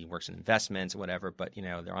 he works in investments, whatever, but,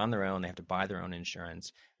 they're on their own. They have to buy their own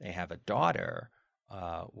insurance. They have a daughter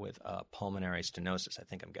with pulmonary stenosis. I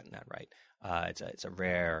think I'm getting that right. It's a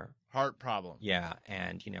rare heart problem. Yeah,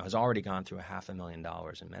 and has already gone through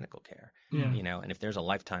 $500,000 in medical care. Yeah. And if there's a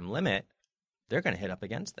lifetime limit, they're going to hit up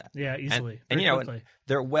against that. Yeah, easily. And quickly.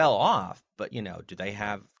 they're well off, but can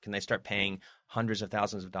they start paying hundreds of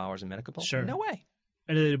thousands of dollars in medical bills? Sure. No way.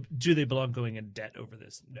 And do they belong going in debt over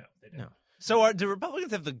this? No, they don't. No. So do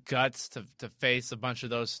Republicans have the guts to face a bunch of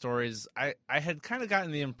those stories? I had kind of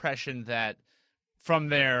gotten the impression that from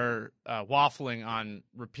their waffling on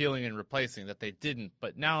repealing and replacing that they didn't.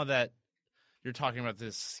 But now that you're talking about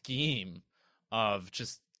this scheme of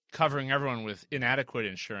just covering everyone with inadequate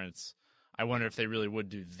insurance, I wonder if they really would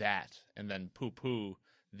do that and then poo-poo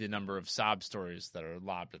the number of sob stories that are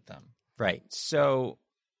lobbed at them. Right. So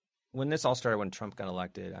when this all started, when Trump got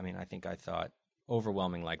elected, I thought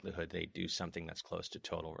overwhelming likelihood they do something that's close to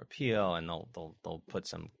total repeal, and they'll put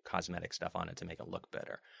some cosmetic stuff on it to make it look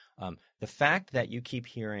better. The fact that you keep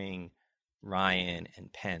hearing Ryan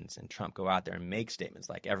and Pence and Trump go out there and make statements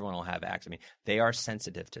like everyone will have access. They are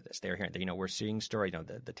sensitive to this. They're hearing, we're seeing story,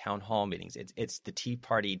 the town hall meetings. It's the Tea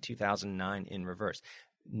Party 2009 in reverse.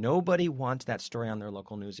 Nobody wants that story on their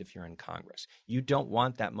local news if you're in Congress. You don't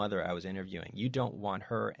want that mother I was interviewing. You don't want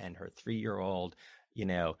her and her 3-year-old,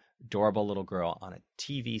 adorable little girl on a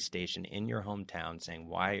TV station in your hometown saying,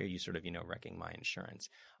 why are you wrecking my insurance?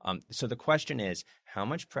 So the question is, how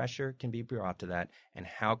much pressure can be brought to that, and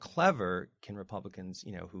how clever can Republicans,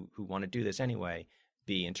 who want to do this anyway,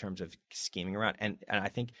 be in terms of scheming around? And I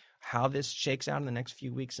think how this shakes out in the next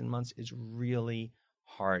few weeks and months is really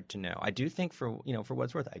hard to know. I do think for what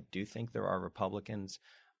it's worth, I do think there are Republicans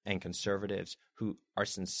and conservatives who are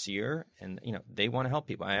sincere and, they want to help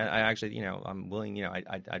people. I actually, I'm willing,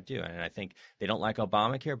 I do. And I think they don't like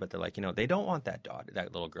Obamacare, but they're like, they don't want that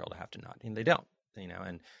little girl to have to not, and they don't,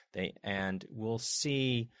 and we'll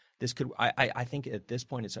see. This could, I think at this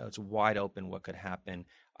point it's wide open what could happen.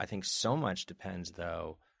 I think so much depends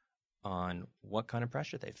though on what kind of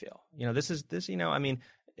pressure they feel.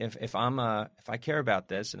 If I care about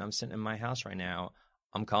this and I'm sitting in my house right now,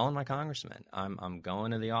 I'm calling my congressman. I'm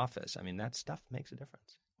going to the office. That stuff makes a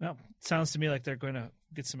difference. Well, it sounds to me like they're going to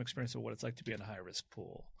get some experience of what it's like to be in a high-risk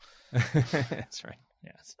pool. That's right.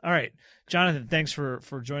 Yes. All right. Jonathan, thanks for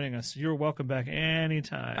joining us. You're welcome back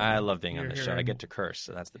anytime. I love being on the show. I get to curse,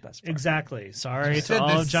 so that's the best part. Exactly. Sorry to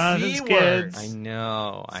all of Jonathan's kids. I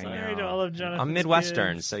know. Sorry to all of Jonathan's I'm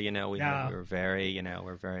Midwestern, kids. so we're very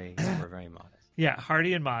modest. Yeah,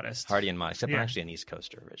 hardy and modest. Hardy and modest. Except I'm actually an East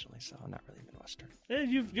Coaster originally, so I'm not really Midwestern.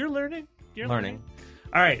 You're learning. You're learning.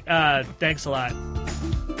 All right. Thanks a lot.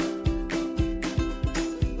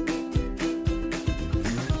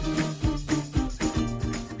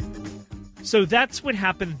 So that's what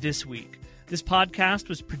happened this week. This podcast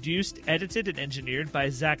was produced, edited, and engineered by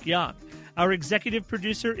Zach Young. Our executive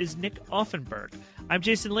producer is Nick Offenberg. I'm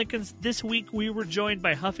Jason Linkins. This week we were joined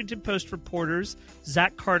by Huffington Post reporters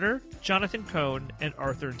Zach Carter, Jonathan Cohn, and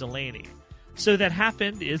Arthur Delaney. So That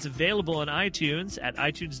Happened is available on iTunes at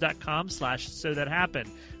itunes.com/So That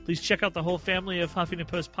Happened. Please check out the whole family of Huffington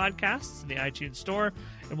Post podcasts in the iTunes store.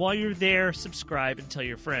 And while you're there, subscribe and tell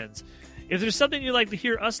your friends. If there's something you'd like to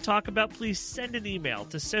hear us talk about, please send an email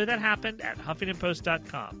to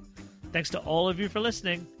sothathappened@huffingtonpost.com. Thanks to all of you for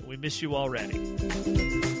listening. We miss you already.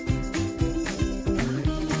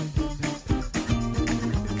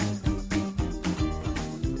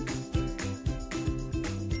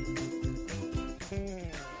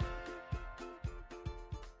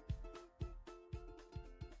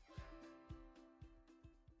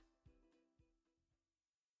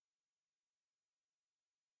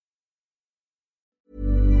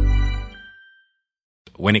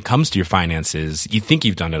 When it comes to your finances, you think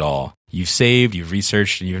you've done it all. You've saved, you've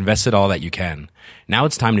researched, and you've invested all that you can. Now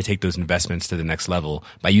it's time to take those investments to the next level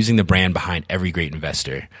by using the brand behind every great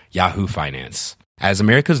investor, Yahoo Finance. As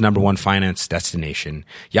America's #1 finance destination,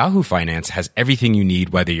 Yahoo Finance has everything you need,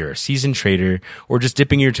 whether you're a seasoned trader or just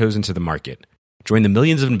dipping your toes into the market. Join the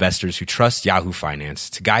millions of investors who trust Yahoo Finance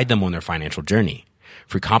to guide them on their financial journey.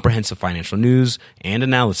 For comprehensive financial news and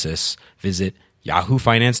analysis, visit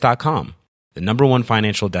yahoofinance.com, the #1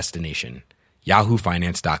 financial destination,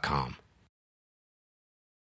 yahoofinance.com.